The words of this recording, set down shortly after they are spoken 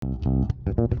Hi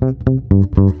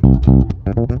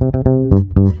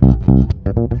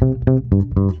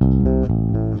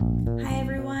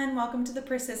everyone, welcome to the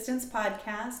Persistence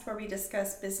Podcast, where we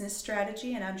discuss business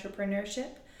strategy and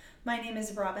entrepreneurship. My name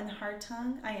is Robin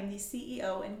Hartung. I am the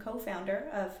CEO and co-founder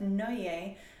of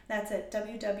Noye. That's at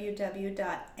www.noje.biz.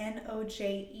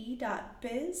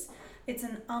 It's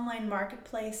an online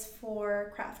marketplace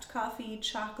for craft coffee,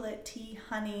 chocolate, tea,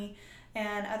 honey,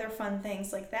 and other fun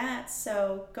things like that.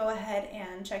 So go ahead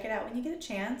and check it out when you get a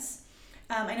chance.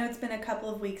 I know it's been a couple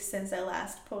of weeks since I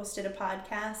last posted a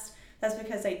podcast. That's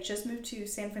because I just moved to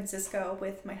San Francisco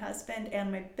with my husband and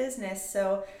my business,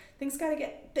 so things got to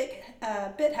get a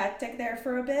bit hectic there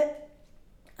for a bit.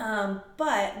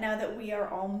 But now that we are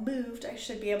all moved, I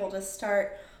should be able to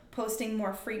start posting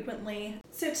more frequently.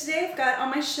 So today I've got on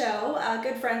my show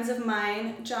good friends of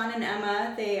mine, John and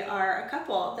Emma. They are a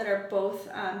couple that are both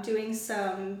doing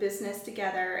some business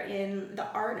together in the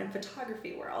art and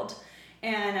photography world.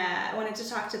 And I wanted to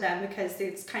talk to them because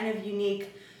it's kind of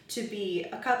unique to be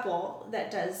a couple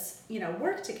that does,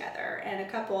 work together and a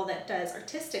couple that does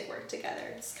artistic work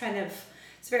together. It's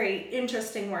very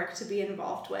interesting work to be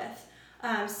involved with.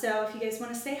 So if you guys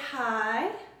want to say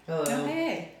hi. Hello. Oh,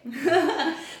 hey.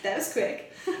 That was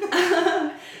quick.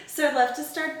 So I'd love to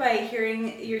start by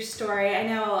hearing your story. I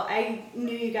know I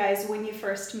knew you guys when you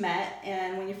first met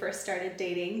and when you first started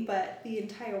dating, but the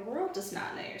entire world does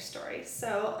not know your story.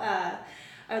 So I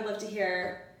would love to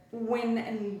hear when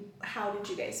and how did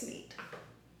you guys meet?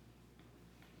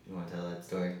 You want to tell that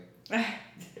story? I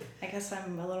guess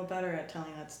I'm a little better at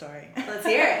telling that story. Let's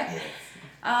hear it. Yes.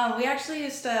 We actually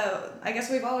used to, I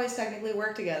guess we've always technically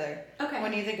worked together. Okay.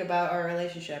 When you think about our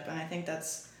relationship, and I think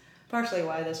that's partially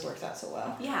why this works out so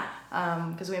well. Yeah.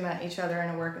 Because we met each other in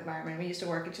a work environment. We used to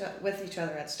work with each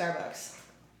other at Starbucks.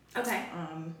 Okay.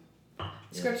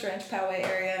 Scripps Ranch, Poway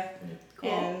area. Yeah.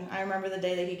 Cool. And I remember the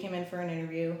day that he came in for an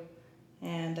interview.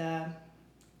 And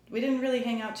we didn't really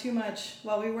hang out too much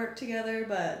while we worked together,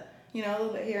 but, a little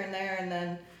bit here and there. And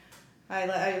then I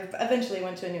eventually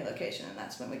went to a new location, and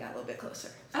that's when we got a little bit closer.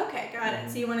 Okay, got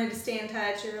it. So you wanted to stay in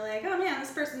touch. You were like, oh man,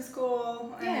 this person's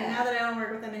cool. And Yeah. now that I don't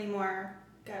work with them anymore,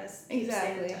 gotta stay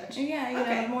Exactly. in touch. Yeah,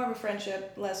 Okay. more of a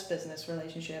friendship, less business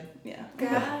relationship. Yeah.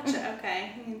 Gotcha.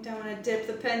 Okay. You don't want to dip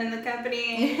the pen in the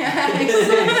company. Yeah.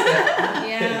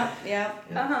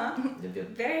 Uh-huh. Yep.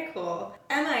 Very cool.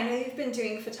 Emma, I know you've been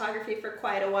doing photography for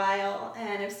quite a while,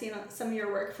 and I've seen some of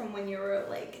your work from when you were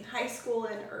like in high school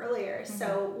and earlier. Mm-hmm.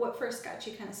 So what first got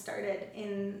you kind of started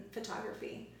in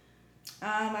photography?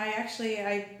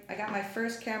 I got my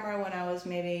first camera when I was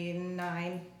maybe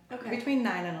 9. Okay. Between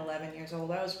 9 and 11 years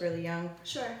old. I was really young.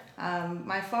 Sure.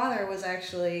 My father was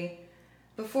actually,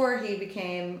 before he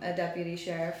became a deputy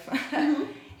sheriff,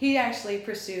 he actually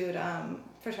pursued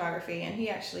photography, and he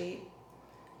actually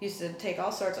used to take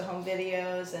all sorts of home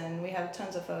videos, and we have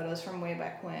tons of photos from way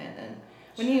back when. And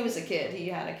when he was a kid, he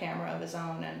had a camera of his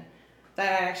own, and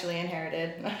that I actually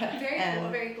inherited.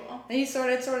 Very cool. He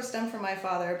sort of stemmed from my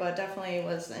father, but definitely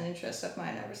was an interest of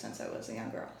mine ever since I was a young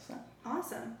girl. So.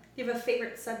 Awesome. Do you have a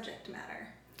favorite subject matter?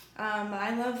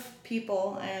 I love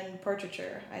people and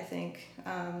portraiture. I think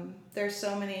there's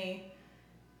so many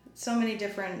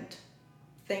different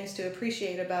things to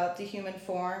appreciate about the human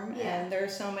form, and there are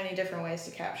so many different ways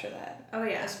to capture that. Oh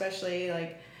yeah. Especially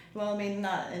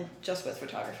not just with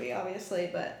photography, obviously,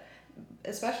 but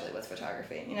especially with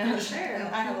photography. Sure. And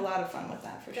I have a lot of fun with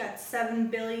that for sure. Got 7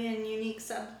 billion unique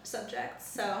subjects,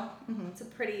 so it's a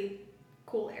pretty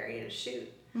cool area to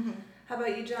shoot. Mm-hmm. How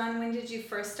about you, John? When did you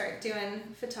first start doing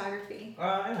photography? In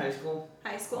high school.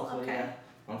 High school, Also, okay. Yeah,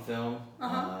 on film.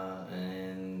 Uh-huh.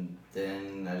 And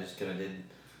then I just kind of did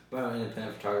my own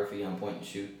independent photography on point and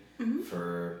shoot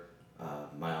for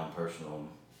my own personal,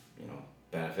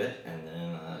 benefit. And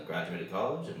then I graduated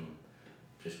college and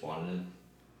just wanted to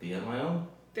be on my own.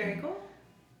 Very cool.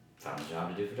 Found a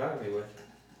job to do photography with.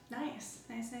 Nice.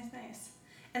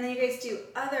 And then you guys do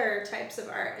other types of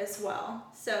art as well.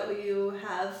 So you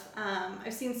have,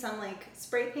 I've seen some like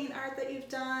spray paint art that you've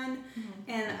done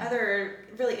and other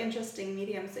really interesting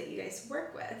mediums that you guys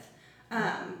work with.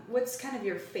 What's kind of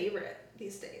your favorite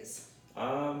these days?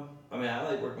 I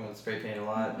like working with spray paint a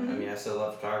lot. I still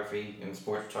love photography, and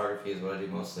sports photography is what I do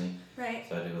mostly. Right.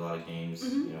 So I do a lot of games,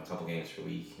 a couple games per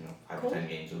week, 5 to 10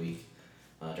 games a week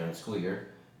during the school year.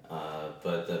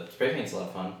 But the spray paint's a lot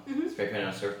of fun. Spray paint on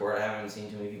a surfboard. I haven't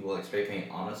seen too many people like spray paint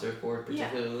on a surfboard,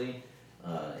 particularly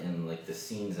in like the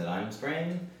scenes that I'm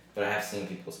spraying. But I have seen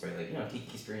people spray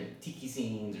tiki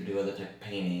scenes or do other type of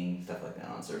painting, stuff like that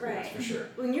on surfboards for sure.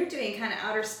 When you're doing kind of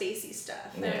outer spacey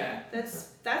stuff, Yeah.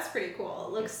 that's pretty cool.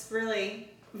 It looks really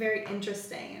very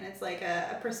interesting, and it's like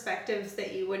a perspective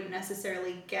that you wouldn't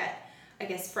necessarily get, I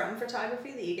guess, from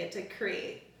photography that you get to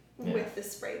create with the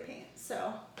spray paint.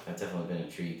 So I've definitely been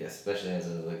intrigued, especially as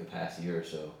of like the past year or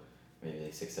so, maybe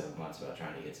like 6-7 months, about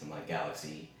trying to get some like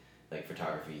galaxy like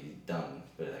photography done,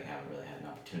 but I haven't really had an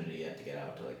opportunity yet to get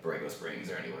out to like Borrego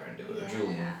Springs or anywhere and do it. Or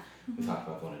Julian. We talked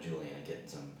about going to Julian and getting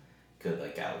some good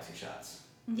like galaxy shots.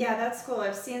 Yeah, that's cool.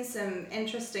 I've seen some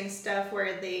interesting stuff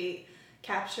where they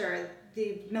capture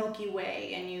the Milky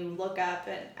Way and you look up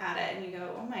at it and you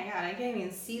go, oh my god, I can't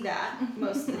even see that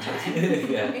most of the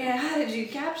time. Yeah, how did you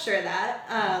capture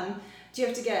that? Do you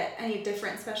have to get any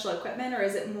different special equipment, or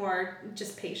is it more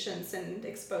just patience and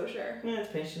exposure? Yeah,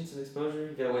 it's patience and exposure.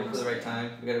 You gotta wait for the right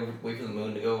time. You gotta wait for the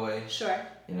moon to go away. Sure.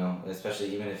 You know,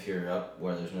 especially even if you're up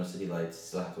where there's no city lights, you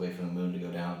still have to wait for the moon to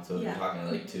go down. So if you're talking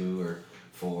like 2 or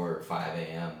 4 or 5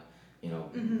 a.m., you know,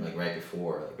 like right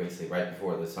before, like basically right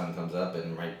before the sun comes up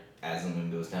and right as the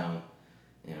moon goes down,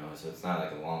 you know, so it's not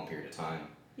like a long period of time.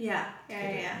 Yeah.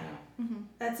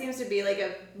 That seems to be like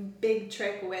a big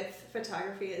trick with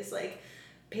photography, is like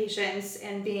patience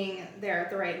and being there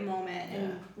at the right moment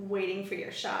and waiting for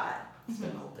your shot.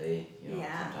 Spend the whole day, you know,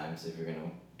 sometimes if you're gonna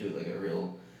do like a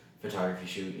real photography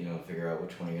shoot, you know, figure out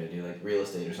which one you're gonna do, like real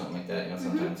estate or something like that, you know,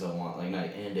 sometimes they'll want like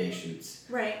night and day shoots.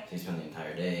 Right. So you spend the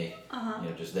entire day, you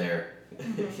know, just there,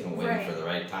 you know, waiting for the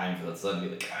right time for the sun to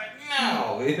be like,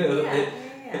 now, you know.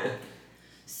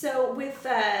 So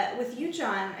with you,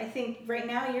 John, I think right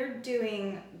now you're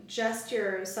doing just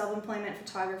your self-employment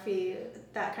photography,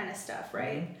 that kind of stuff,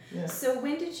 right? Yeah. So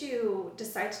when did you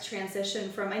decide to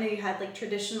transition from, I know you had like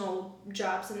traditional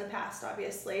jobs in the past,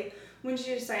 obviously. When did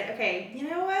you decide, okay, you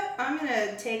know what, I'm going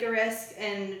to take a risk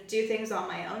and do things on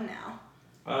my own now?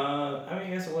 I mean, I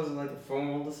guess it wasn't like a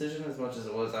formal decision as much as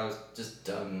it was I was just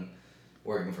done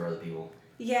working for other people.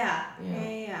 Yeah,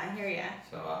 I hear ya.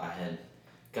 So I had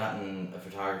gotten a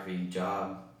photography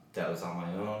job that was on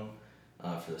my own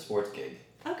for the sports gig.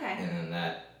 Okay. And then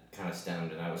that kind of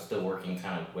stemmed, and I was still working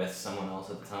kind of with someone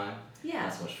else at the time. Yeah.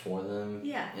 Not so much for them.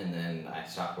 Yeah. And then I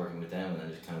stopped working with them, and then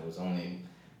just kind of was only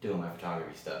doing my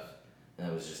photography stuff. And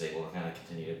I was just able to kind of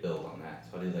continue to build on that.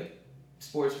 So I did like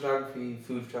sports photography,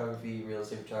 food photography, real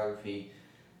estate photography.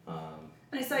 And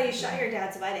I saw you shot your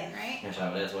dad's wedding, right? I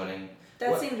shot my dad's wedding.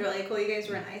 That seemed really cool. You guys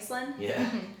were in Iceland? Yeah.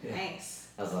 Nice.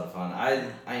 That was a lot of fun.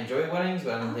 I enjoy weddings,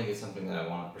 but I don't think it's something that I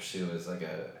want to pursue as like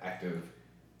a active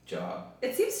job.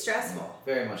 It seems stressful.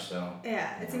 Yeah, very much so.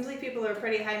 Yeah, it seems like people are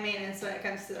pretty high maintenance when it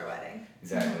comes to their wedding.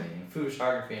 Exactly. And food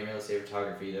photography and real estate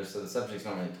photography, so the subjects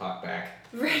don't really talk back.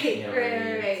 Right,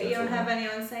 right. You don't have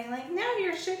anyone saying like, no,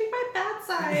 you're shooting my bad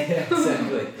side. Yeah,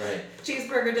 exactly, right.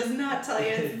 Cheeseburger does not tell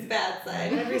you it's bad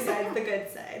side. Every side's the good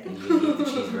side. And you eat the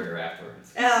cheeseburger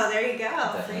afterwards. Oh, there you go.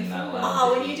 Definitely not allowed.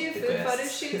 Oh, when you do food photo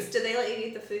shoots, do they let you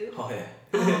eat the food? Oh, yeah.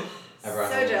 Oh, I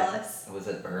brought so home, jealous. I was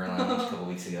at Burger Lounge a couple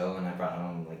weeks ago, and I brought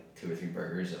home like 2 or 3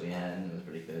 burgers that we had, and it was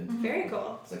pretty good. Very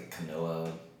cool. It was like a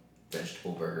quinoa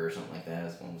vegetable burger or something like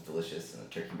that. This one was delicious, and a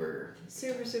turkey burger.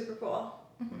 Super, super cool.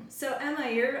 So Emma,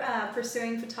 you're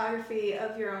pursuing photography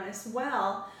of your own as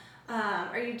well.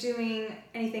 Are you doing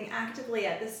anything actively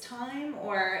at this time,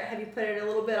 or have you put it a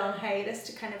little bit on hiatus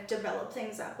to kind of develop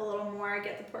things up a little more,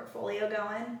 get the portfolio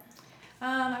going?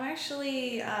 I'm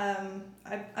actually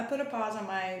I put a pause on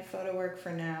my photo work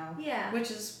for now. Yeah. Which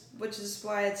is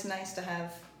why it's nice to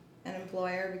have an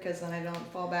employer, because then I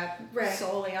don't fall back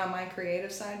solely on my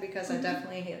creative side, because I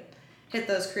definitely hit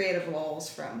those creative lulls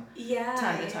from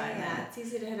time to time. Yeah, it's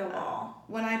easy to hit a wall.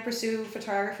 When I pursue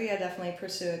photography, I definitely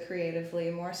pursue it creatively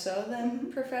more so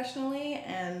than professionally,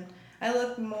 and I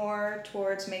look more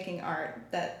towards making art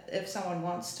that if someone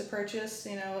wants to purchase,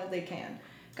 you know, they can,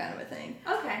 kind of a thing.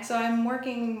 Okay. So I'm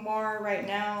working more right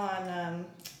now on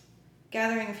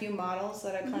gathering a few models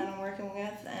that I plan on working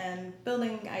with and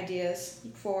building ideas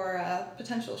for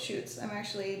potential shoots. I'm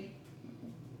actually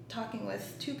talking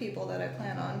with 2 people that I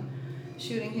plan on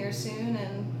shooting here soon,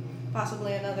 and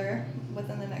possibly another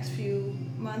within the next few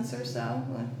months or so,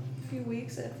 a few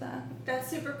weeks if that. That's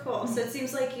super cool. So it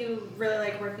seems like you really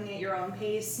like working at your own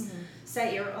pace,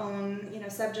 set your own, you know,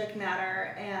 subject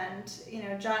matter, and, you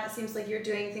know, John, it seems like you're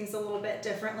doing things a little bit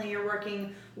differently. You're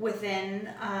working within,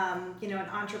 you know, an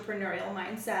entrepreneurial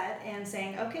mindset and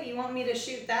saying, okay, you want me to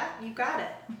shoot that? You got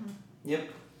it. Yep.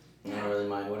 I don't really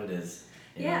mind what it is.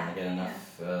 You know, I get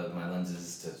enough my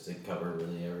lenses to cover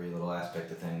really every little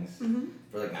aspect of things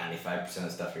for like 95%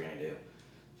 of stuff you're going to do.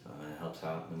 So it helps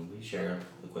out, and we share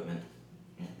equipment,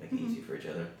 make it easy for each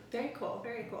other. Very cool,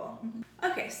 very cool.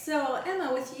 Okay, so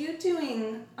Emma, with you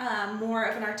doing more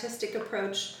of an artistic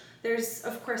approach, there's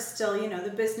of course still, you know,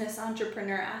 the business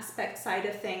entrepreneur aspect side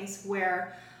of things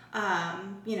where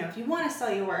If you want to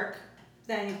sell your work,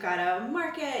 then you've got to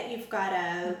market, you've got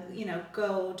to,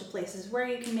 go to places where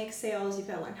you can make sales, you've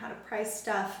got to learn how to price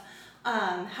stuff.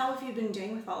 How have you been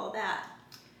doing with all of that?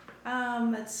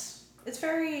 It's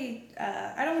very,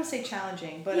 I don't want to say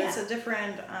challenging, but it's a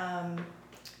different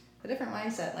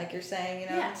mindset, like you're saying,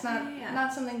 it's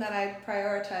not something that I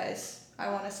prioritize, I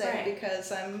want to say,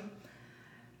 because I'm,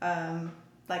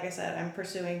 like I said, I'm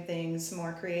pursuing things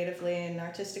more creatively and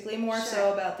artistically, more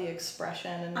so about the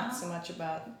expression and not so much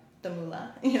about the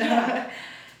moolah,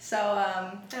 So,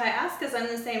 and I ask because I'm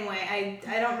the same way.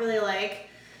 I don't really like,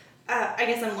 I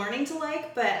guess I'm learning to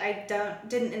like, but I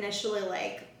didn't initially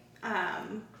like,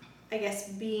 I guess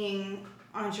being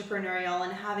entrepreneurial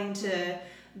and having to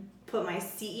put my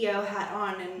CEO hat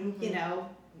on and,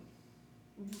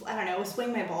 I don't know,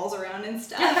 swing my balls around and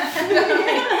stuff.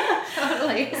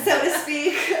 Totally. So to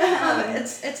speak.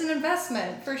 It's an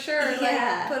investment for sure.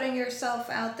 Like putting yourself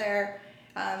out there,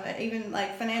 even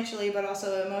like financially, but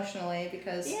also emotionally,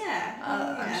 because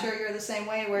I'm sure you're the same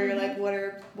way, where you're like, what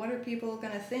are people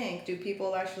gonna think? Do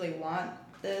people actually want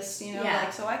this?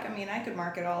 Like, so I could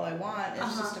market all I want.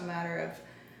 It's just a matter of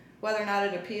whether or not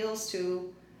it appeals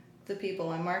to the people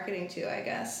I'm marketing to, I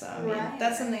guess.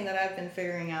 That's something that I've been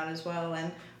figuring out as well,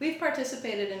 and we've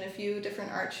participated in a few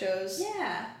different art shows.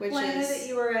 Yeah. Which I know that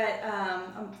you were at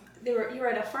you were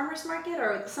at a farmer's market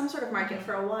or some sort of market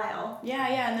for a while.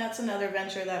 Yeah, and that's another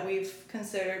venture that we've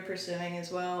considered pursuing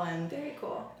as well, and very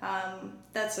cool.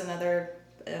 That's another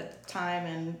time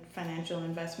and financial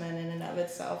investment in and of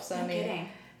itself. So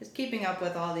it's keeping up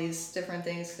with all these different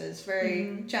things is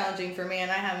very challenging for me, and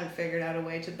I haven't figured out a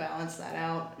way to balance that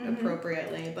out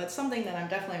appropriately, but something that I'm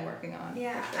definitely working on.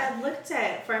 Yeah, sure. I looked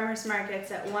at farmers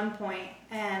markets at one point,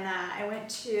 and I went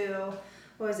to,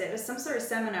 what was it? It was some sort of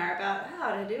seminar about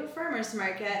how to do a farmers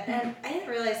market, and I didn't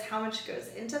realize how much goes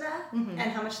into that and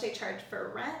how much they charge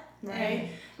for rent. Right.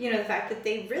 And, the fact that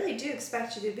they really do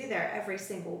expect you to be there every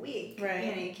single week.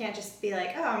 Right. You can't just be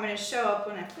like, oh, I'm going to show up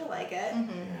when I feel like it.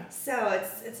 So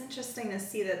it's interesting to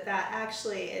see that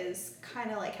actually is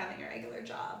kind of like having a regular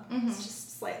job. It's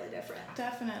just slightly different.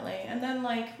 Definitely. And then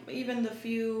like even the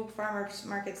few farmers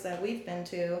markets that we've been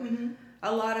to,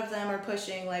 a lot of them are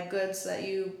pushing like goods that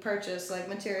you purchase, like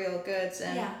material goods,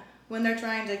 and when they're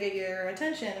trying to get your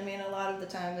attention, a lot of the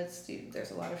time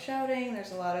there's a lot of shouting,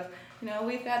 there's a lot of,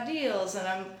 we've got deals,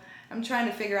 and I'm trying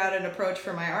to figure out an approach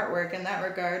for my artwork in that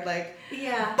regard, like,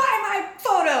 buy my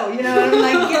photo, and I'm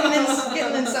like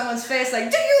getting in someone's face,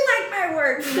 like, do you like my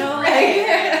work,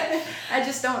 Right. I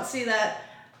just don't see that,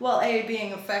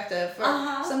 being effective,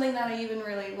 or something that I even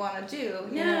really want to do.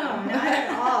 No, not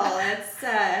at all.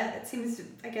 It seems,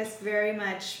 I guess, very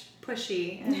much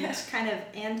pushy and kind of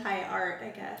anti-art, I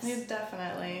guess.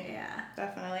 Definitely. Yeah.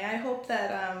 Definitely. I hope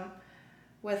that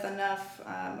with enough,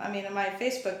 in my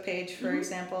Facebook page, for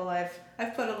example,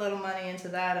 I've put a little money into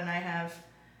that, and I have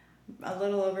a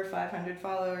little over 500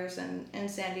 followers in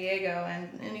San Diego,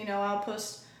 and I'll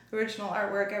post original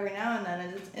artwork every now and then,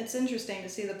 and it's interesting to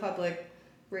see the public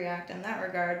react in that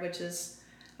regard, which is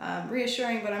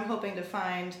reassuring, but I'm hoping to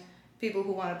find people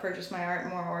who want to purchase my art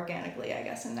more organically, I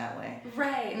guess, in that way.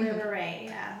 Right.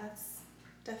 Yeah, that's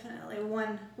definitely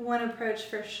one approach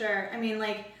for sure.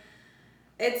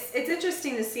 It's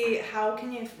interesting to see how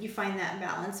can you find that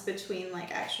balance between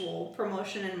like actual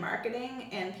promotion and marketing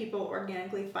and people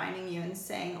organically finding you and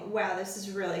saying, wow, this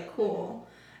is really cool.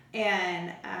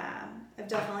 And I've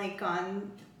definitely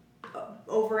gone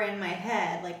over in my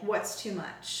head, like, what's too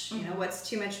much? What's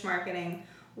too much marketing?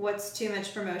 What's too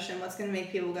much promotion? What's going to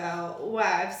make people go,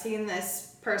 wow, I've seen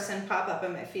this person pop up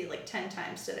in my feed like 10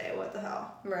 times today. What the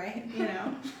hell? Right.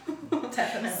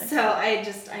 Definitely. So I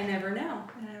never know.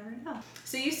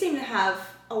 So you seem to have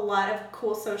a lot of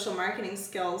cool social marketing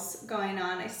skills going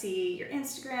on. I see your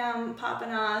Instagram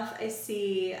popping off. I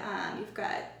see you've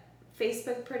got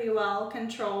Facebook pretty well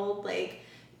controlled. Like,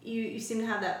 you seem to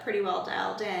have that pretty well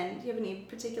dialed in. Do you have any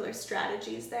particular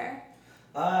strategies there?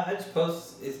 I just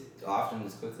post as often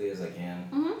as quickly as I can.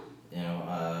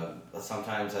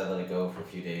 Sometimes I let it go for a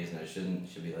few days, and it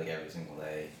should be like every single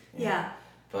day. Yeah.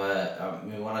 But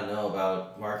what I know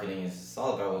about marketing is it's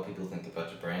all about what people think about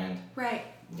your brand. Right.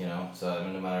 So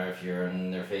no matter if you're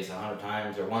in their face 100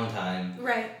 times or one time.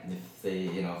 Right. If they,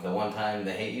 if the one time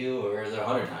they hate you or the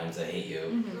 100 times they hate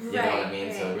you. You know what I mean?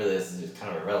 Right. So really, this is just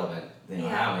kind of irrelevant.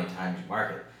 How many times you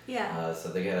market. Yeah. So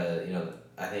they gotta,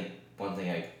 I think one thing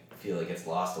I feel like gets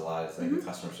lost a lot is like the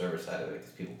customer service side of it, because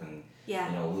people can,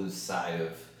 lose sight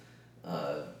of,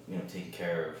 taking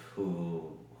care of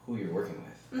who you're working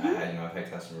with. I've had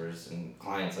customers and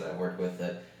clients that I've worked with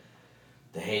that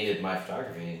they hated my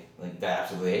photography. Like, they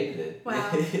absolutely hated it. Wow.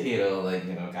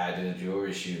 A guy did a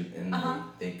jewelry shoot and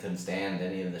they couldn't stand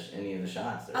any of the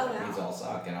shots. They're like, these all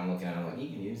suck. And I'm looking at them like, you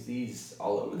can use these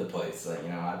all over the place. Like,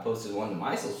 I posted one to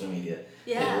my social media.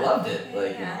 Yeah. They loved it.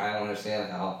 Like, I don't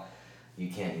understand how you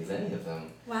can't use any of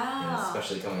them. Wow.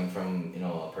 Especially coming from,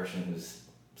 a person who's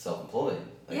self-employed.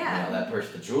 Like, Yeah.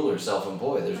 the jeweler's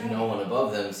self-employed. There's no one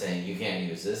above them saying you can't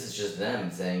use this. It's just them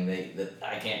saying that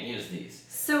I can't use these.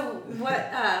 So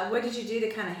what did you do to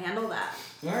kind of handle that?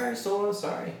 I just told them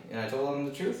sorry, and I told them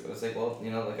the truth. I was like, well,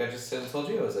 like I just told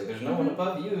you, I was like, there's no one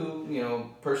above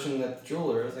you, person that's the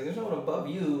jeweler. I was like, there's no one above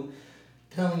you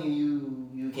telling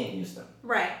you can't use them.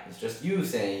 Right. It's just you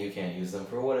saying you can't use them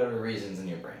for whatever reasons in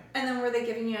your brain. And then were they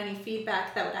giving you any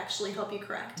feedback that would actually help you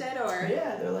correct it, or?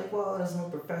 Yeah, they're like, well, that's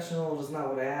not professional. That's not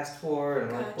what I asked for. And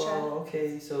I'm like, well,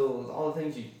 okay, so all the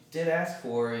things you did ask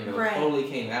for, totally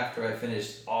came after I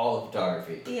finished all of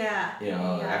photography. Yeah.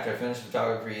 After I finished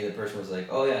photography, the person was like,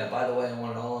 oh yeah, by the way, I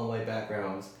want it all on white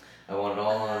backgrounds. I want it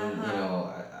all on,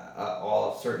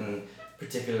 all certain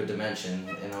particular dimension,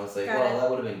 and I was like, that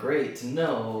would have been great to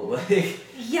know,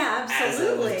 yeah,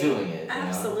 absolutely, as I was doing it,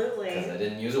 absolutely, because I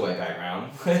didn't use a white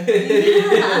background. I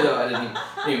didn't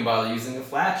even bother using a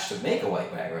flash to make a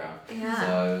white background. Yeah.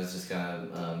 So it was just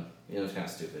kind of, it was kind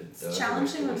of stupid. So it's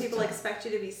challenging when people expect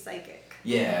you to be psychic.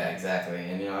 Yeah, exactly.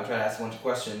 And I try to ask a bunch of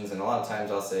questions, and a lot of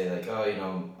times I'll say like,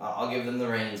 oh, I'll give them the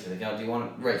reins. Like, do you want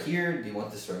it right here? Do you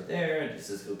want this right there? Is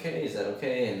this okay? Is that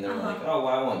okay? And they're like, oh, well,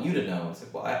 I want you to know. It's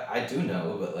like, well, I do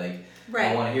know, but like,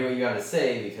 I want to hear what you got to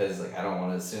say, because like I don't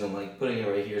want to assume like putting it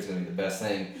right here is going to be the best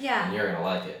thing. Yeah. And you're gonna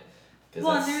like it.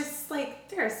 Well, and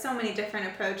there are so many different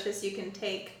approaches you can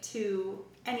take to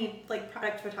any like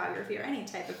product photography or any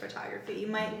type of photography. You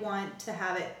might want to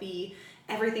have it be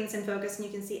everything's in focus and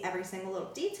you can see every single little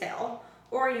detail,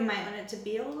 or you might want it to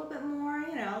be a little bit more,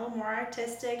 a little more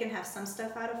artistic and have some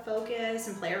stuff out of focus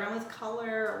and play around with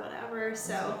color or whatever.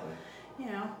 So,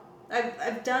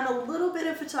 I've done a little bit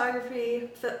of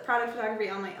product photography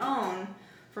on my own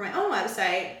for my own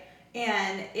website,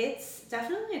 and it's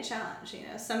definitely a challenge.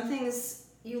 Some things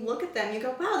you look at them, you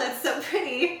go, wow, that's so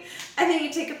pretty, and then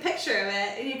you take a picture of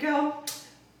it and you go,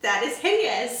 that is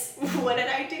hideous. What did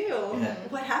I do? Yeah.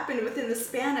 What happened within the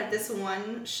span of this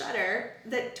one shutter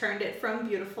that turned it from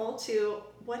beautiful to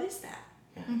what is that?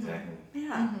 Yeah, exactly.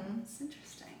 Yeah, it's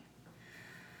interesting.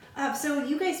 So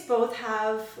you guys both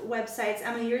have websites.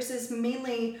 Emma, yours is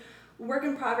mainly work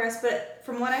in progress, but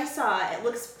from what I saw, it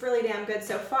looks really damn good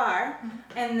so far.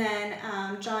 And then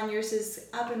John, yours is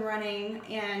up and running,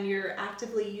 and you're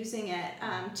actively using it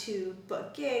to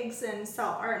book gigs and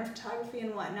sell art and photography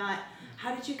and whatnot.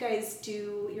 How did you guys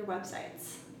do your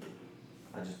websites?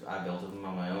 I built them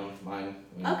on my own, mine.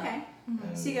 Okay.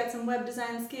 So you got some web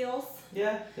design skills?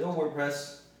 Yeah, the old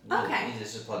WordPress. Okay. You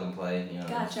just plug and play.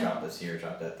 Just drop this here,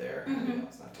 drop that there.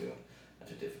 It's not too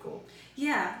difficult.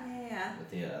 Yeah. But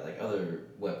the other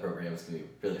web programs can be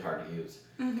really hard to use.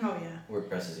 Oh yeah.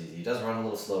 WordPress is easy. It does run a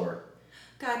little slower.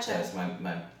 Gotcha. That's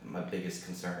my biggest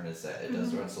concern, is that it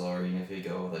does run slower. Even if you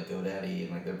go like GoDaddy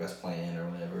and like their best plan or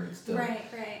whatever, it's still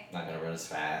not gonna run as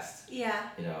fast. Yeah.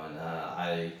 And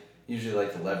I usually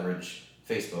like to leverage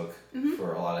Facebook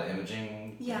for a lot of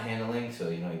imaging handling. So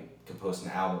you can post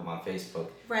an album on Facebook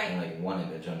and like one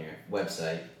image on your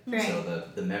website, so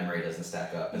the memory doesn't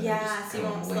stack up, and so you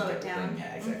won't slow it down.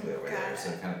 Yeah, exactly over there.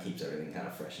 So it kind of keeps everything kind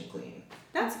of fresh and clean.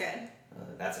 That's good.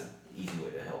 That's an easy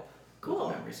way to help.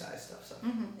 Cool. Memory size stuff. So.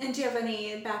 And do you have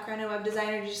any background in web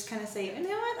design, or do you just kind of say, you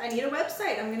know what, I need a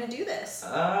website, I'm gonna do this?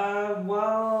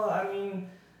 Well, I mean,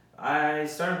 I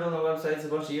started building websites a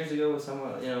bunch of years ago with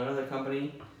someone, another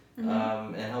company,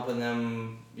 and helping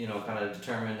them, kind of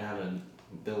determine how to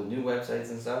build new websites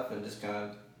and stuff, and just kind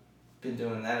of been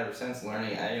doing that ever since.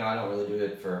 Learning, I don't really do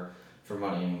it for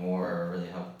money anymore, or really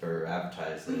help or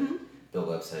advertise it, build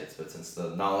websites. But since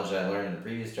the knowledge I learned in the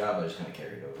previous job, I just kind of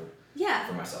carried over. Yeah.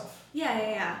 For myself.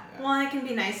 Yeah. Well, it can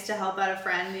be nice to help out a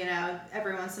friend,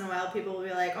 every once in a while people will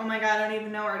be like, oh my God, I don't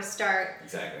even know where to start.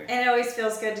 Exactly. And it always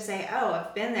feels good to say, oh,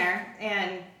 I've been there,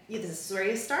 and this is where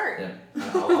you start.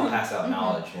 Yeah. I'll pass out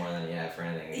knowledge more than for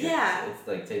anything. Yeah. It's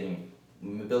like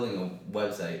building a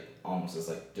website almost is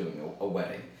like doing a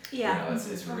wedding. Yeah.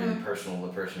 It's really personal,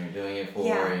 the person you're doing it for.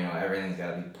 Everything's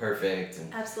got to be perfect.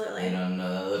 And, absolutely. the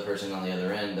other person on the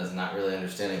other end does not really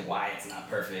understanding why it's not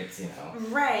perfect,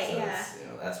 Right,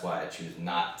 so that's why I choose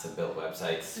not to build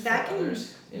websites that for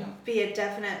others, be a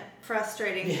definite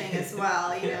frustrating thing as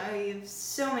well. You have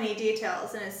so many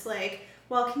details, and it's like,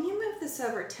 well, can you move this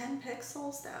over 10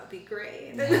 pixels? That would be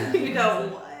great. And you go,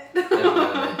 what? It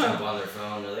jump on their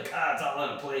phone. They're like, it's all out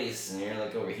of place, and you're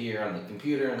like over here on the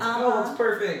computer, and it's like, oh, it's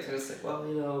perfect. And it's like,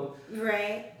 well,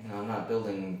 Right. I'm not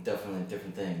building definitely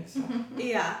different things. So.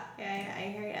 Yeah,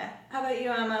 I hear ya. How about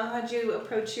you, Emma? How'd you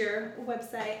approach your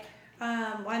website?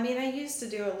 I used to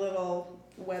do a little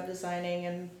web designing,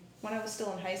 and when I was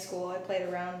still in high school, I played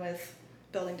around with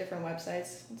building different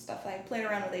websites and stuff. I played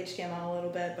around with HTML a little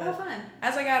bit, but fun.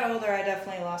 as I got older, I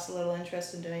definitely lost a little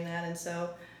interest in doing that, and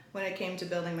so when it came to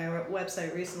building my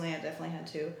website recently, I definitely had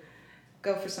to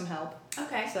go for some help.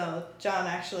 Okay. So John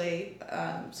actually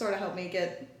sort of helped me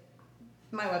get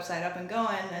my website up and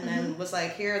going, and then was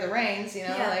like, here are the reins,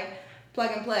 like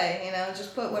plug and play,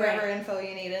 just put whatever info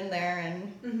you need in there,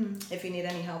 and if you need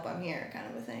any help, I'm here, kind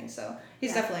of a thing. So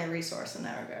he's definitely a resource in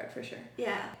that regard, for sure.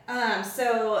 Yeah.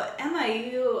 So Emma, I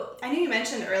know you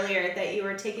mentioned earlier that you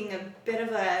were taking a bit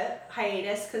of a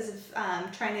hiatus because of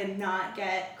trying to not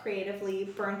get creatively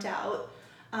burnt out,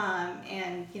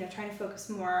 and trying to focus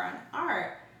more on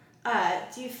art.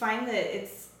 Do you find that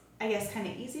it's, I guess, kind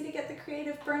of easy to get the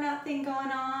creative burnout thing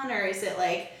going on, or is it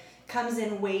like comes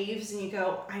in waves and you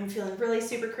go, I'm feeling really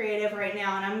super creative right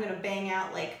now and I'm going to bang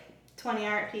out like 20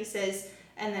 art pieces,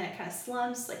 and then it kind of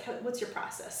slumps? Like, what's your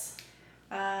process?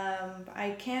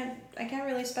 I can't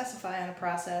really specify on a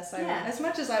process. As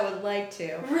much as I would like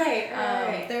to.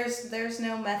 Right. There's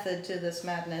no method to this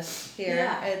madness here.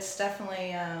 Yeah. It's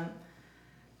definitely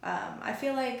I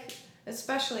feel like,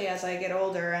 especially as I get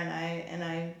older and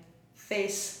I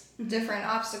face different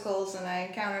obstacles and I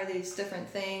encounter these different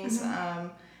things,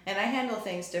 and I handle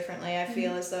things differently. I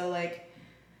feel as though like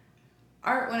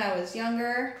art when I was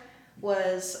younger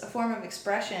was a form of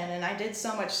expression, and I did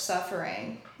so much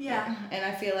suffering. Yeah. And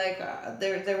I feel like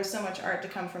there was so much art to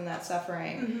come from that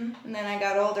suffering. And then I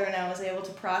got older and I was able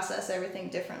to process everything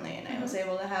differently, and I was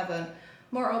able to have a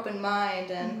more open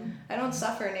mind, and I don't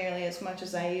suffer nearly as much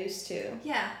as I used to.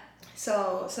 Yeah.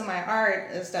 So my art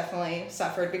has definitely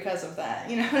suffered because of that.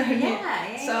 You know what I mean?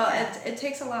 Yeah. So it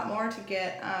takes a lot more to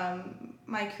get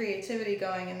my creativity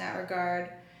going in that regard,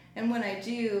 and when I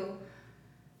do,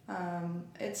 I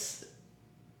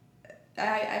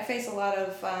face a lot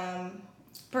of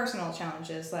personal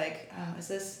challenges, like, is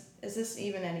this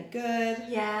even any good?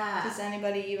 Yeah. Does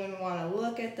anybody even want to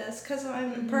look at this? Because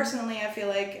personally, I feel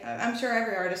like, I'm sure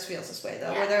every artist feels this way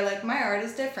though, where they're like, my art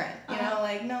is different,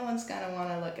 like no one's gonna want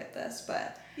to look at this,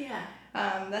 but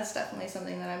that's definitely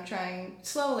something that I'm trying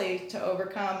slowly to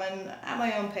overcome, and at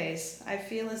my own pace. I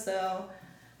feel as though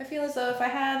if I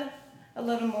had a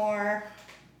little more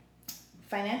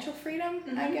financial freedom,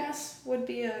 I guess would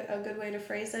be a good way to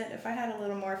phrase it. If I had a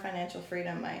little more financial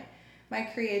freedom, my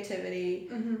creativity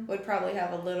would probably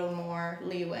have a little more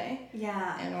leeway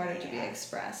in order to be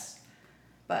expressed.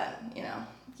 But,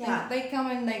 they come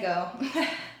and they go.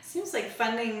 Seems like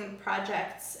funding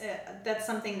projects, that's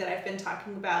something that I've been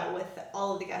talking about with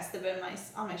all of the guests that have been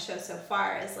on my show so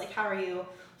far, is like, how are you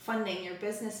funding your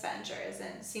business ventures? And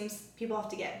it seems people have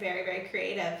to get very, very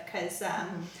creative because,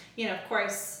 of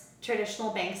course,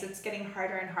 traditional banks, it's getting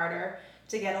harder and harder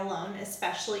to get a loan,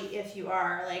 especially if you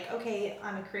are like, okay,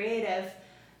 I'm a creative,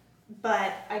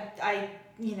 but I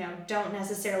don't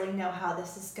necessarily know how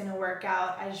this is going to work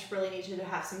out. I just really need you to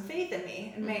have some faith in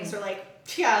me. And banks are like,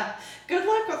 yeah, good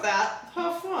luck with that.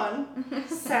 Have fun.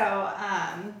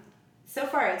 So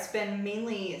far it's been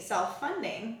mainly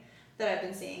self-funding that I've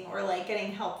been seeing, or like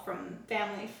getting help from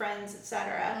family, friends,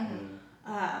 etc.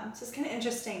 So it's kind of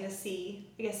interesting to see,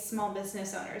 I guess, small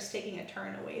business owners taking a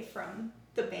turn away from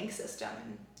the bank system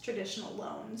and traditional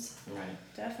loans.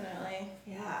 Right. Definitely.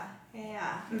 Yeah.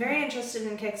 I'm very interested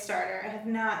in Kickstarter. I have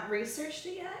not researched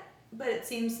it yet, but it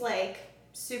seems like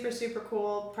super, super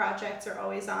cool projects are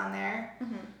always on there.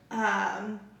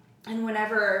 And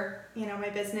whenever, my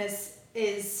business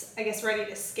is, I guess, ready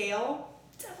to scale,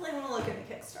 definitely want to look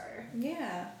into Kickstarter.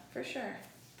 Yeah, for sure.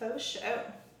 Faux show.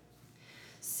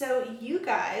 So you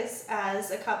guys,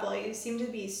 as a couple, you seem to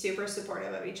be super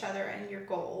supportive of each other and your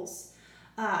goals.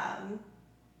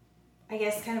 I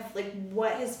guess kind of like,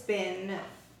 what has been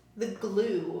the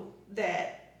glue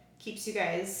that keeps you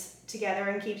guys together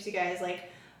and keeps you guys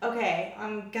like, okay,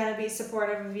 I'm gonna be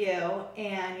supportive of you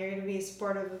and you're gonna be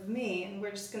supportive of me, and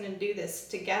we're just gonna do this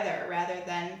together, rather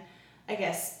than, I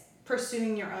guess,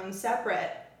 pursuing your own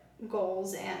separate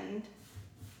goals and,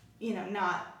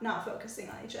 not focusing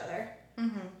on each other.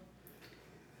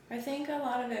 I think a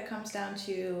lot of it comes down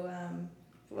to,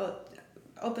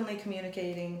 openly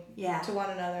communicating to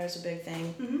one another is a big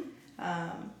thing.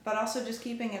 But also just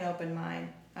keeping an open mind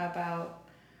about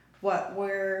what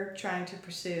we're trying to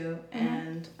pursue.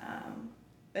 And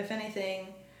if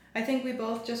anything, I think we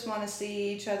both just want to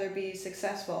see each other be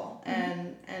successful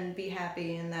and be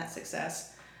happy in that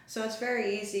success. So it's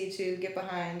very easy to get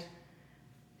behind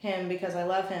him because I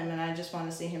love him and I just want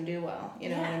to see him do well. You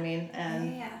know what I mean?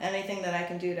 And anything that I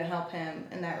can do to help him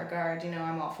in that regard, you know,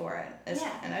 I'm all for it.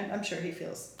 And I'm sure he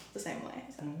feels the same way.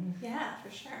 So. Yeah,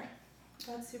 for sure.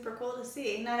 That's super cool to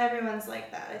see. Not everyone's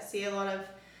like that. I see a lot of,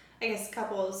 I guess,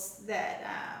 couples that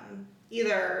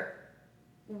either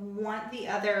want the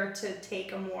other to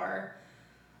take a more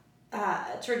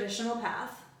traditional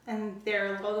path, and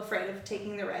they're a little afraid of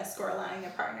taking the risk or allowing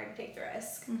their partner to take the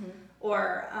risk,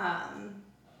 or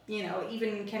you know,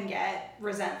 even can get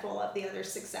resentful of the other's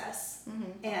success.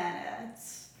 And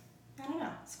it's, I don't know,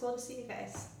 it's cool to see you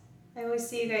guys. I always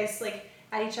see you guys like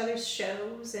at each other's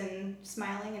shows and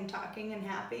smiling and talking and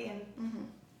happy, and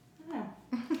I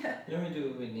don't know. You know, we do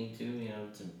what we need to, you know,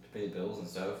 to pay the bills and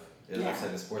stuff. It looks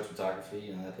like the sports photography,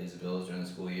 you know, that pays the bills during the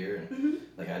school year. And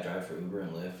like I drive for Uber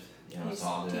and Lyft, you know, so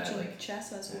I'll do that. Like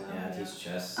chess as well. Yeah, I teach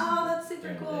chess. Oh, that's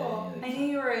super cool. Day, I knew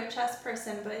you were a chess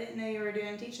person, but I didn't know you were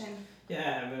doing teaching.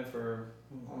 Yeah, I've been for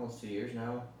almost 2 years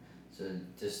now. So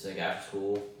just like after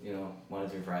school, you know, Monday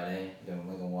through Friday, doing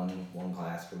like a one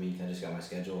class per week. I just got my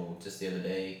schedule just the other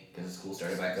day because the school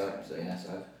started back up. So yeah, so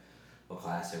I have a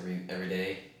class every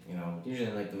day. You know, usually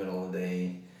in like the middle of the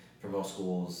day. For most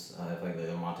schools, like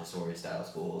the Montessori style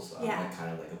schools, like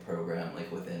kind of like a program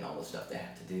like within all the stuff they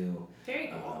have to do. Very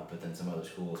cool. But then some other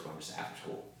schools are just after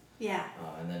school. Yeah.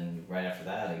 And then right after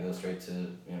that, I go straight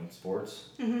to sports.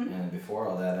 And before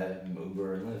all that, I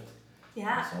Uber and Lyft.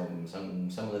 Yeah. So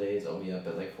some of the days I'll be up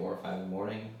at like 4 or 5 in the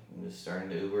morning, and just starting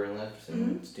to Uber and Lyft,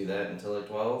 and just do that until like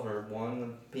 12 or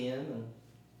 1 p.m.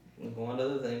 and go on to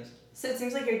other things. So it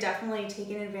seems like you're definitely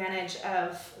taking advantage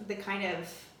of the kind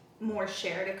of more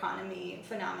shared economy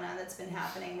phenomenon that's been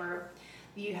happening, where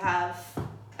you have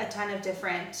a ton of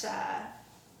different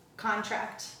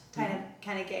contract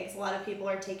kind of gigs. A lot of people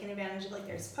are taking advantage of, like,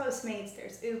 there's Postmates,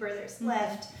 there's Uber, there's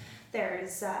Lyft,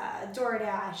 there's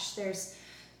DoorDash, there's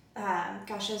I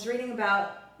was reading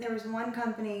about, there was one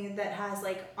company that has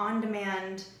like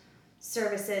on-demand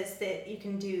services that you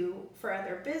can do for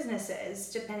other businesses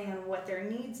depending on what their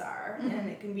needs are. And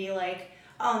it can be like,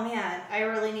 oh man, I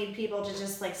really need people to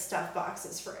just like stuff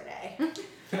boxes for a day.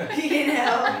 You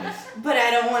know, but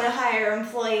I don't want to hire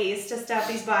employees to stuff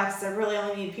these boxes. I really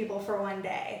only need people for one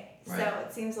day. Right. So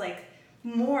it seems like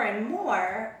more and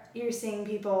more you're seeing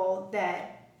people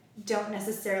that don't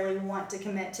necessarily want to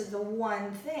commit to the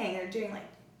one thing. They're doing like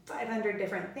 500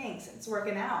 different things. It's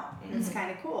working out. It's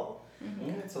kind of cool.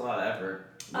 Yeah, it's a lot of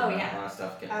effort. Oh yeah. A lot of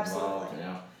stuff getting involved. You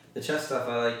know, the chess stuff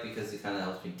I like because it kind of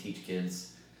helps me teach kids.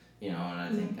 You know, and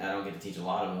I think I don't get to teach a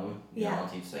lot of them. You know, I'll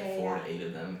teach like 4 to 8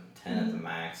 of them, 10 at the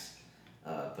max.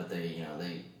 But they, you know,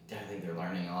 I think they're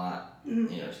learning a lot. You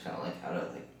know, just kind of like how to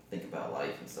like think about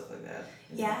life and stuff like that.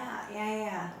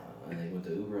 Yeah. I think with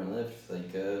the Uber and Lyft,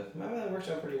 like, that works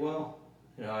out pretty well.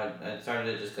 You know, I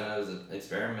started it just kind of as an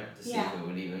experiment to see if it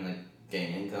would even like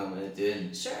gain income, and it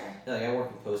did. Sure. Yeah, like I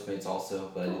work with Postmates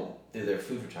also, but I do their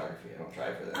food photography. I don't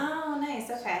try for them. Oh, nice.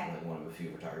 Okay. So I'm like one of a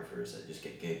few photographers that just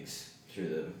get gigs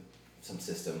through some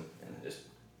system, and I just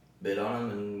bid on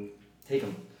them and take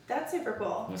them. That's super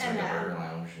cool. It's like a burger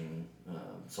lounge and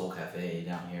Soul Cafe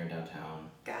down here in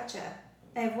downtown. Gotcha.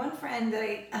 I have one friend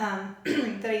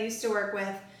that I used to work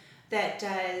with that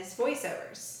does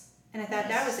voiceovers. And I thought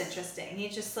that was interesting. He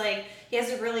has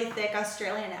a really thick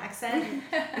Australian accent.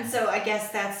 And so I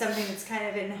guess that's something that's kind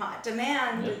of in hot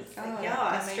demand. Yep. It's like,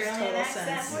 Australian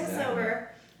accent voiceover,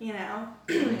 you know?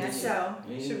 So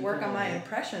you should work on my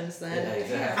impressions then. Yeah,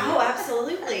 exactly. Oh,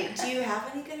 absolutely. Do you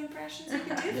have any good impressions you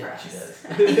can do for us? She does.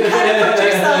 You gotta put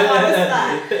yourself on the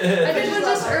spot. I did one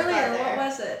just earlier. What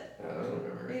was it? I don't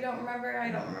remember. You don't remember?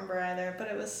 I don't remember either. But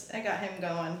I got him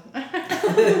going. I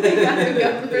got him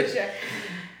going for sure.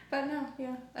 But no,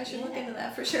 I should look into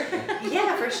that for sure.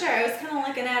 Yeah, for sure. I was kind of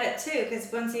looking at it too, because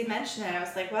once he mentioned it, I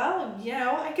was like, well,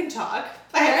 I can talk.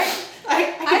 I have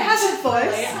a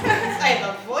voice. I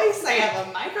have a voice. I have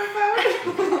a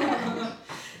microphone.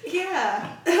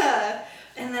 Yeah.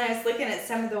 And then I was looking at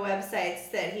some of the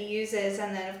websites that he uses,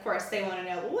 and then of course they want to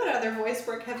know, what other voice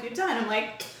work have you done? I'm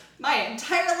like, my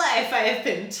entire life I have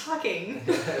been talking.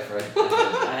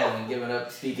 I haven't given up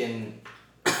speaking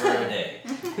for a day.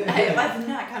 I've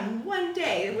not gone one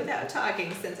day without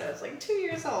talking since I was like 2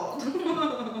 years old.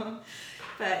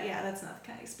 But yeah, that's not the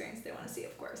kind of experience they want to see,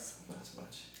 of course. Not so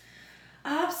much.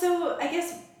 So I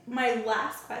guess my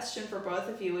last question for both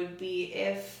of you would be,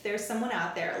 if there's someone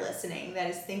out there listening that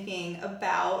is thinking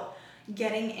about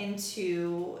getting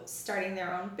into starting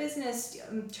their own business,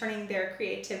 turning their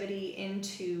creativity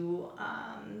into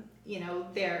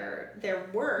their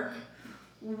work,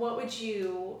 what would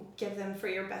you give them for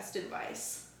your best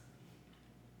advice?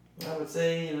 I would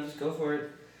say, just go for it.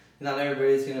 Not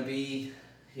everybody's gonna be,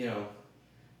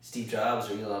 Steve Jobs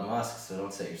or Elon Musk, so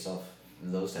don't set yourself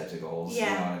those types of goals. Yeah.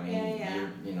 You know what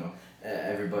I mean? Yeah.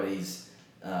 Everybody's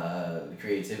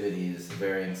creativity is a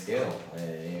varying scale.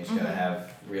 You just gotta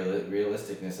have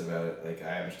realisticness about it. Like,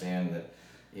 I understand that,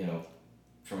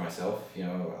 for myself,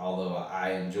 although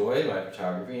I enjoy my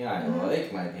photography, I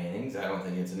like my paintings, I don't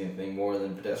think it's anything more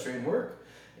than pedestrian work.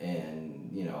 And,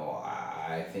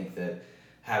 I think that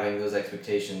having those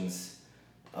expectations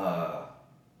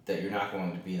that you're not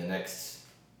going to be the next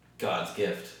God's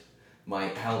gift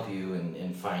might help you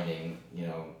in finding,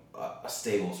 a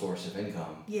stable source of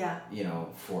income, Yeah.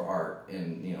 For art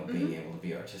and, being able to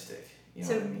be artistic. You know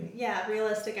So what I mean? yeah,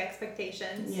 realistic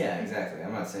expectations. Yeah, exactly.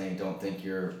 I'm not saying don't think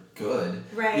you're good.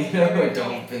 Right. Right.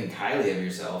 Don't think highly of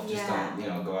yourself. Just Yeah.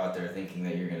 don't, go out there thinking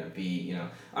that you're gonna be,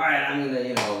 all right, I'm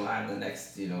gonna, I'm the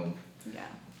next,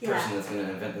 person that's gonna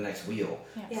invent the next wheel.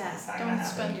 Yeah. It's not gonna Don't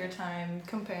happen. spend your time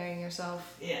comparing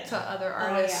yourself Yeah. to other Oh,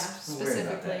 artists Don't worry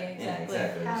about specifically. that. Yeah, Exactly.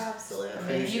 exactly. I Absolutely. mean,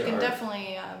 Finish you your can art.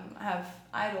 definitely have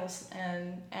idols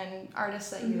and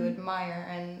artists that you admire,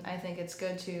 and I think it's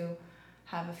good to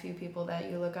have a few people that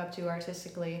you look up to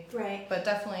artistically. Right. But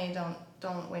definitely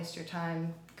don't waste your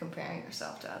time comparing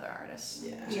yourself to other artists.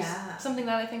 Yeah. Which is Yeah. something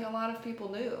that I think a lot of people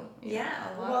do. Yeah.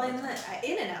 A lot Well, of the time.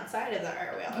 in and outside of the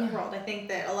art world, I think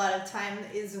that a lot of time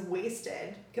is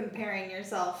wasted comparing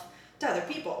yourself to other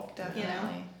people.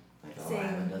 Definitely. Like, I Same.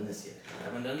 haven't done this yet. I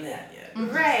haven't done that yet.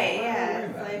 Right, So yeah. don't worry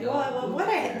It's about like, it. well, You'll what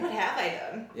get there. have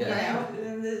I done? Yeah.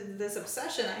 And this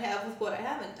obsession I have with what I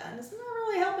haven't done is not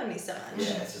really helping me so much.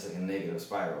 Yeah, it's just like a negative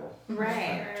spiral.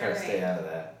 Right, Try to right, stay out of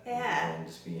that. Yeah. And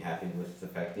just be happy with the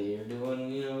fact that you're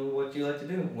doing, what you like to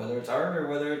do. Whether it's art or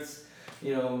whether it's,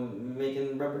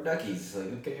 making rubber duckies. Like,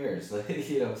 who cares?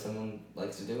 Like, someone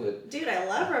likes to do it. Dude, I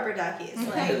love rubber duckies.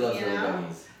 I Like, love rubber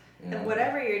duckies. And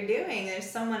whatever you're doing, there's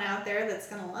someone out there that's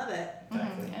gonna love it.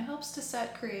 Exactly. It helps to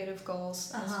set creative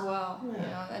goals as Uh-huh. well.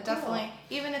 Yeah. It definitely,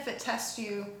 even if it tests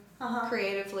you Uh-huh.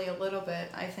 creatively a little bit,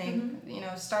 I think,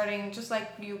 starting just like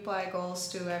you apply goals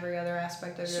to every other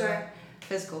aspect of your Sure. life,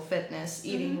 physical fitness,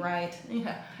 eating right.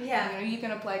 Yeah. You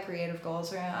can apply creative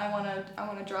goals. I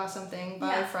wanna draw something by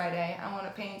Yeah. Friday. I wanna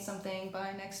paint something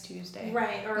by next Tuesday.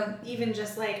 Right. Or even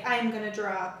just like I'm gonna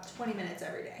draw 20 minutes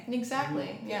every day.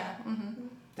 Exactly. Yeah. Mm-hmm.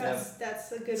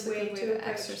 That's a good It's a way good way to to approach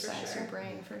exercise for sure. your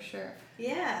brain for sure.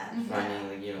 Yeah. Finding,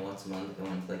 like, once a month,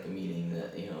 going to, like, a meeting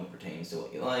that, pertains to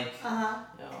what you like. Uh-huh.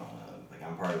 Like,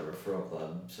 I'm part of a referral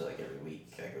club, so, like, every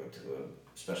week I go to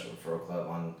a special referral club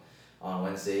on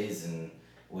Wednesdays, and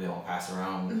we all pass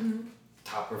around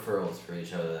top referrals for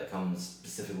each other that comes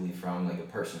specifically from, like, a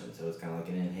person. So it's kind of like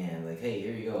an in-hand, like, hey,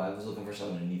 here you go, I was looking for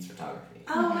someone who needs photography.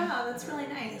 Oh wow, that's really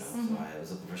nice. So I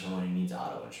was looking for someone who needs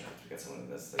auto insurance. We got someone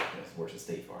that's like works at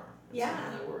State Farm. We got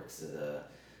someone that works at a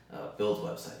Build's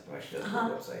website, who actually does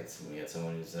build websites. And we got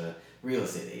someone who's a real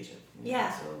estate agent.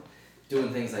 Yeah. So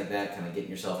doing things like that, kind of getting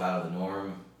yourself out of the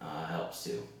norm, helps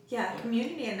too. Yeah,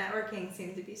 community and networking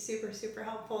seem to be super, super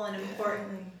helpful and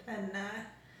important, and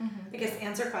I guess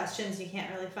answer questions you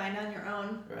can't really find on your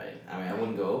own. Right. I mean, I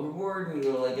wouldn't go overboard and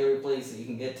go to like every place that you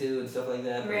can get to and stuff like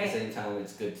that. But Right. at the same time,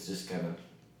 it's good to just kind of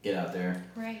get out there.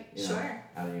 Right. Sure.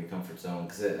 Out of your comfort zone.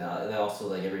 Because it also,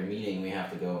 like, every meeting we have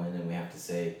to go in and we have to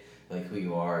say, like, who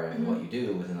you are and what you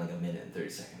do within, like, a minute and 30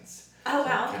 seconds. Oh, So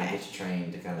wow, it kind of okay. gets you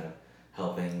trained to kind of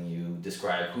helping you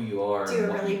describe who you are Do and a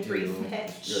what really you do brief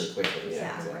pitch. really quickly.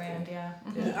 Yeah. exactly. Brand, yeah.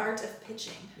 The art of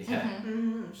pitching. Yeah.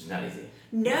 Mm-hmm. Which is not easy.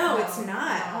 No, No, it's not.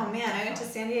 no, Oh man, I went to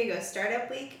San Diego Startup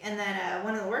Week, and then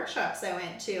one of the workshops I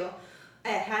went to,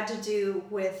 it had to do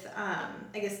with, I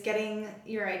guess, getting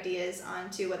your ideas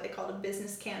onto what they called a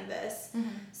business canvas.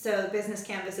 So the business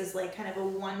canvas is like kind of a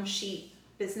one-sheet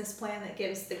business plan that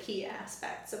gives the key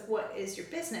aspects of what is your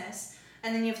business,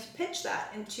 and then you have to pitch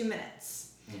that in 2 minutes.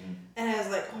 And I was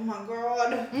like, oh my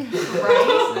god. Right.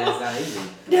 It's not easy.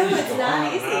 No, You just it's go not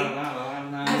on, easy.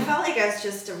 on. I felt like I was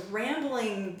just a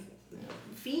rambling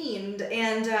fiend,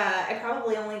 and I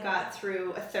probably only got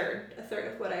through a third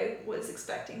of what I was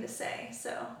expecting to say. So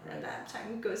at that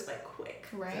time goes by quick.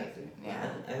 Right. Exactly. Yeah.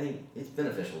 I think it's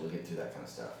beneficial to get through that kind of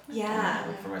stuff. Yeah.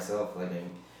 Like for myself, like I can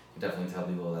definitely tell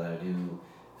people that I do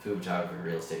food photography,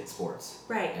 real estate, sports.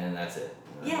 Right. And that's it.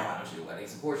 Yeah. Why don't you do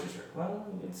weddings and portraits? Well,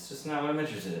 it's just not what I'm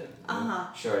interested in.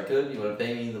 Uh-huh. Sure, I could. You want to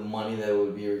pay me the money that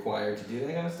would be required to do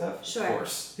that kind of stuff? Sure. Of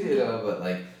course. But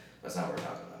like, that's not what we're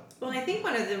talking about. Well, I think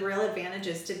one of the real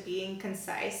advantages to being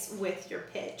concise with your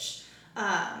pitch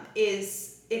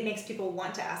is it makes people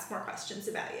want to ask more questions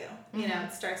about you. You know,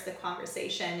 it starts the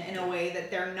conversation in a way that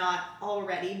they're not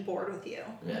already bored with you.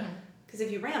 Yeah. Because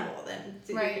if you ramble, then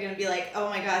Right. you're going to be like, oh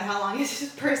my god, how long has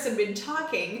this person been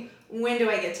talking? when do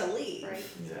I get to leave? Right.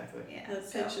 Exactly. Yeah. The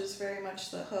so pitch is very much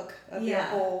the hook of Yeah. your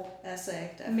whole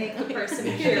essay. Definitely. make the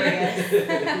person curious.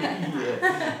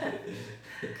 Yeah.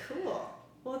 Cool.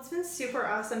 Well, it's been super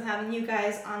awesome having you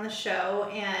guys on the show,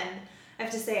 and I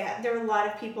have to say there are a lot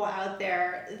of people out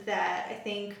there that I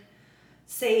think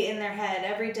say in their head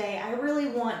every day, I really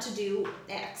want to do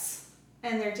X,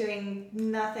 and they're doing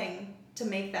nothing to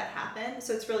make that happen.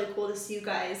 So it's really cool to see you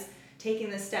guys taking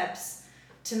the steps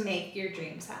to make your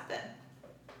dreams happen.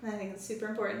 And I think it's super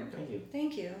important. Thank you.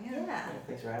 Thank you. Yeah. Yeah.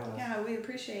 Thanks for having us. Yeah, we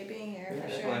appreciate being here Yeah, for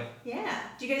sure. definitely. Yeah.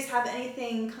 Do you guys have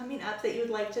anything coming up that you would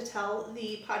like to tell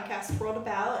the podcast world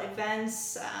about?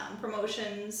 Events,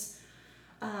 promotions,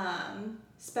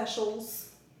 specials?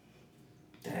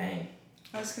 Dang.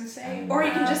 I was gonna say. Or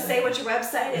you can just say what your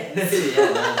website is.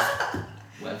 Yeah, nice.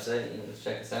 Website, you know,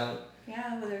 check us out.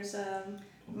 Yeah, well, there's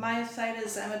my site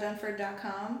is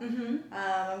emmadunford.com. Mm-hmm.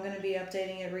 I'm going to be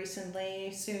updating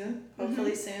it soon,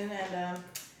 hopefully soon, and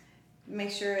make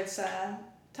sure it's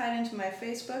tied into my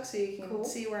Facebook so you can Cool.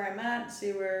 see where I'm at,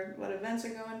 see what events are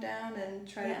going down, and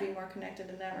try Yeah. to be more connected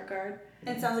in that regard.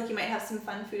 And it sounds like you might have some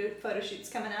fun photo shoots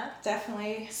coming up.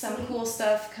 Definitely some Sweet. cool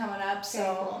stuff coming up, so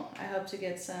Very cool. I hope to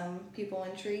get some people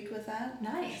intrigued with that.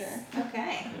 Nice. Sure.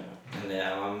 Okay. Yeah. And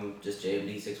I'm just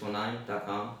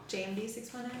jmd619.com.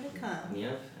 jmd619.com.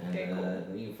 Yep. And Very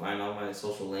cool. you can find all my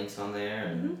social links on there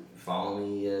and follow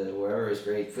me wherever is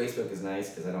great. Facebook is nice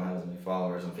because I don't have as many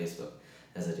followers on Facebook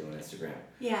as I do on Instagram.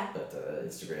 Yeah. But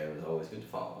Instagram is always good to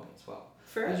follow me as well.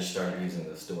 For I just started sure. using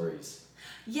the stories.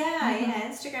 Yeah,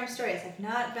 Instagram stories. I've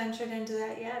not ventured into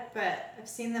that yet, but I've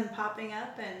seen them popping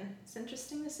up, and it's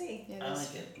interesting to see. It I is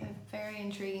like it. a very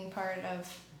intriguing part of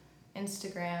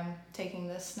Instagram, taking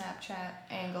the Snapchat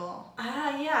angle.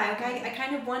 Yeah, I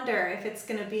kind of wonder if it's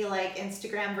going to be like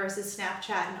Instagram versus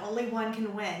Snapchat and only one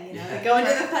can win, you know? They go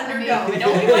into the Thunderdome and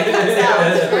only one comes It's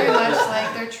out. very much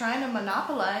like they're trying to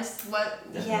monopolize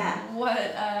Yeah.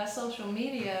 what social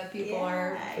media people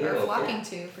are Yeah. flocking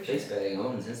to, for sure. Facebook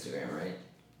owns Instagram, right?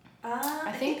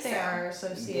 I think they so. are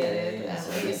associated Yeah, at so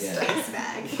I think, least. yeah. Face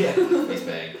bag. Yeah,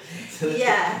 Facebook.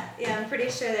 Yeah, I'm pretty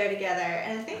sure they're together.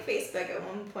 And I think Facebook at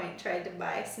one point tried to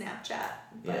buy Snapchat,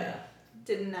 but Yeah.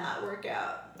 did not work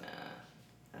out.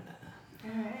 Nah.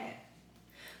 All right.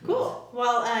 Cool.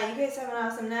 Well, you guys have an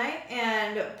awesome night,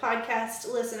 and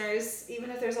podcast listeners, even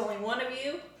if there's only one of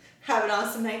you, have an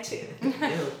awesome night too.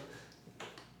 Ew.